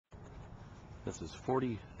This is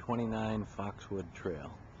 4029 Foxwood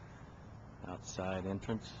Trail. Outside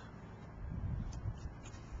entrance.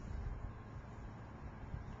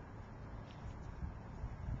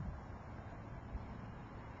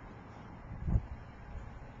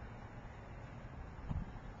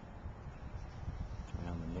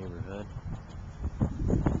 Around the neighborhood.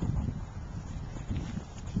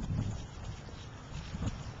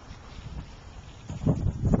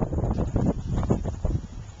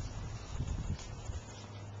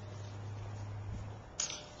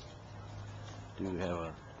 Do have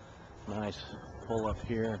a nice pull up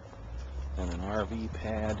here and an RV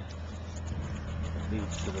pad that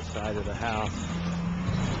leads to the side of the house.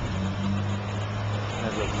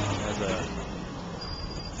 Has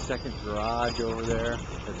a second garage over there.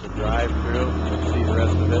 It's a drive-through. You'll see the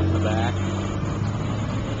rest of it in the back,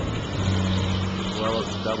 as well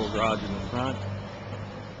as a double garage in the front.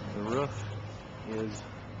 The roof is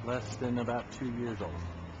less than about 2 years old.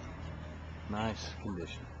 Nice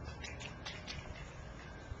condition.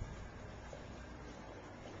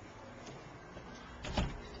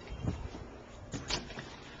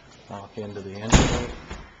 Walk into the entryway.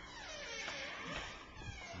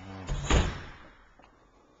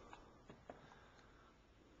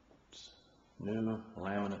 New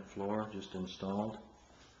laminate floor just installed.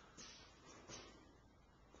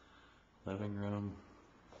 Living room.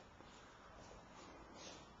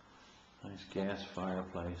 Nice gas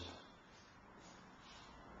fireplace.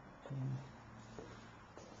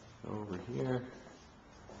 Over here,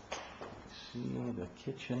 see the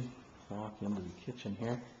kitchen. Walk into the kitchen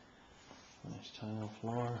here. Nice tile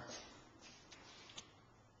floor.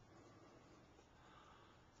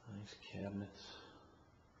 Nice cabinets.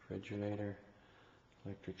 Refrigerator.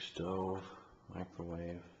 Electric stove.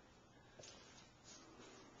 Microwave.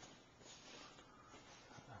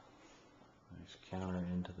 Nice counter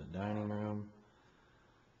into the dining room.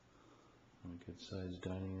 A good sized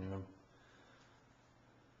dining room.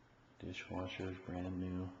 Dishwasher is brand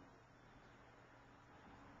new.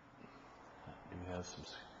 We have some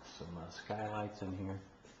skylights in here.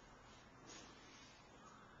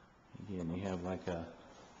 Again, you have like a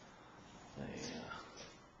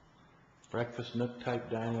breakfast nook type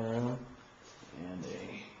dining room and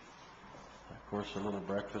of course a little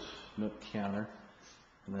breakfast nook counter,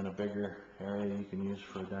 and then a bigger area you can use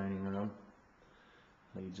for a dining room.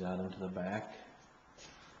 Leads out into the back.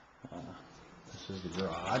 This is the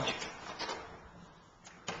garage.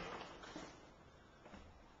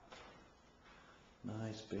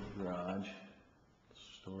 Nice big garage,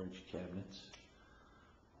 storage cabinets,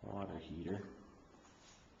 water heater.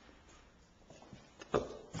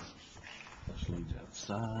 This leads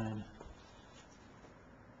outside.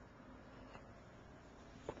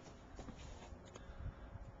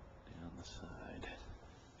 Down the side.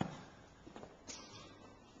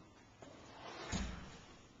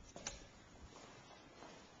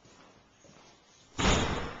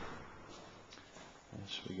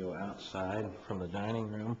 As we go outside from the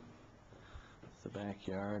dining room, the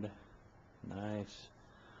backyard, nice,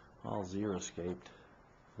 all zero-scaped,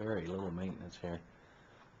 very little maintenance here.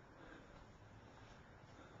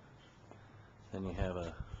 Then you have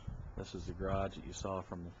this is the garage that you saw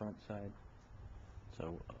from the front side,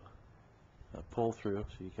 so a pull through,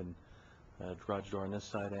 so you can garage door on this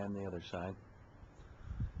side and the other side.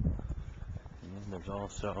 And there's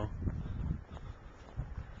also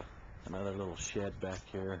another little shed back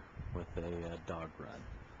here with a dog run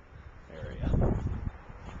area.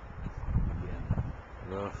 Again,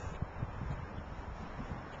 roof.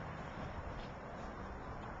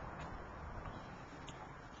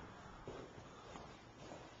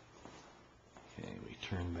 Okay, we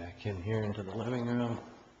turn back in here into the living room.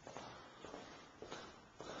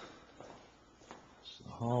 This is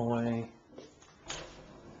the hallway.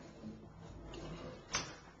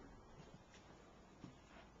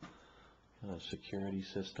 Security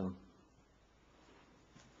system.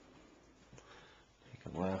 Take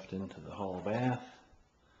a left into the hall bath.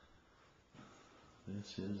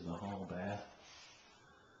 This is the hall bath.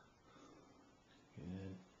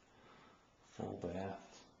 Good. Full bath.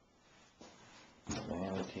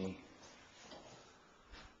 Vanity.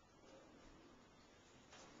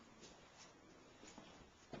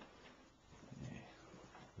 Okay.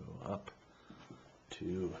 Go up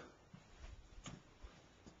to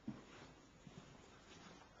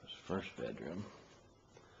first bedroom.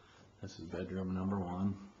 This is bedroom number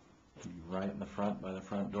 1. Right in the front by the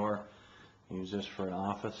front door. Use this for an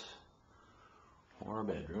office or a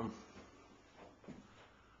bedroom.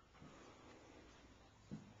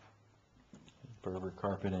 Berber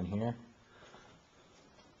carpet in here.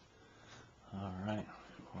 All right,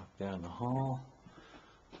 walk down the hall.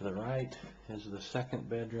 To the right is the second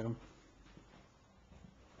bedroom.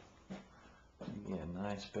 Again,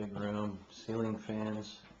 nice big room, ceiling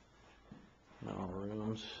fans in all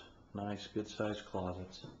rooms, nice good sized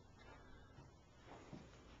closets.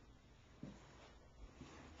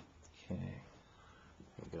 Okay,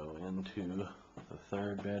 we go into the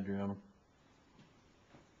third bedroom.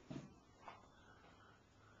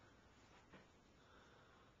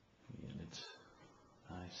 Again, it's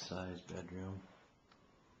a nice sized bedroom.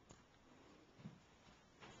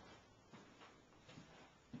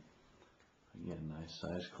 Again, nice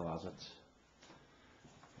sized closets.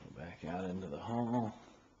 Go back out into the hall,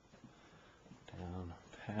 down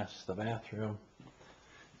past the bathroom,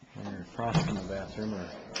 and across from the bathroom are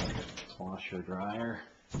washer dryer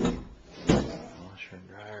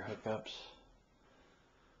hookups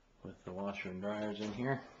with the washer and dryers in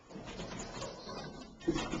here.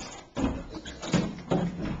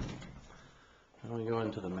 And we go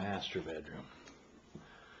into the master bedroom.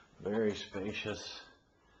 Very spacious.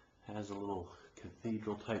 Has a little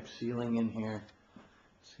cathedral type ceiling in here,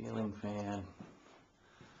 ceiling fan,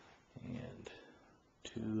 and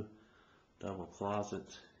two double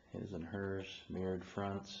closets, his and hers, mirrored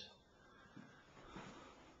fronts.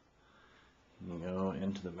 And you go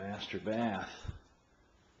into the master bath.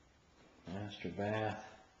 Master bath.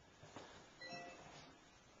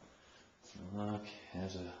 Look,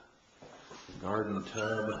 has a garden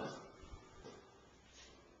tub.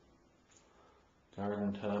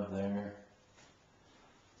 Garden tub there.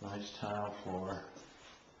 Nice tile floor.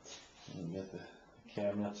 And you get the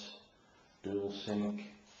cabinets, dual sink.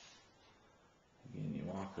 Again, you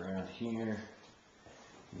walk around here,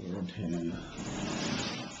 get into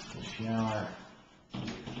the shower.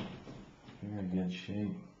 Very good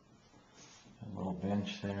shape. A little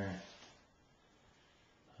bench there.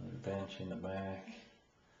 Another bench in the back.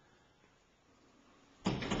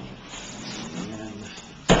 And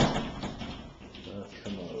the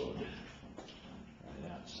commode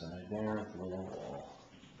right outside there with a little wall.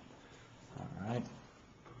 Alright,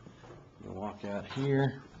 you walk out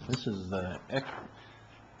here. This is the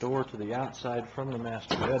door to the outside from the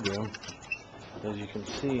master bedroom. As you can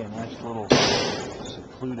see, a nice little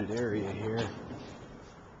secluded area here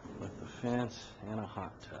with the fence and a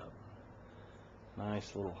hot tub.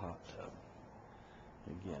 Nice little hot tub.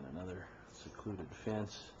 Again, another secluded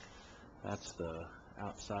fence. That's the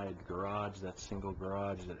outside garage, that single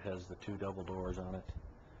garage that has the two double doors on it.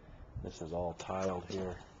 This is all tiled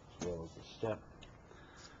here, as well as the step.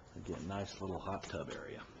 Again, nice little hot tub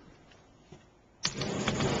area.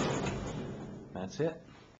 That's it.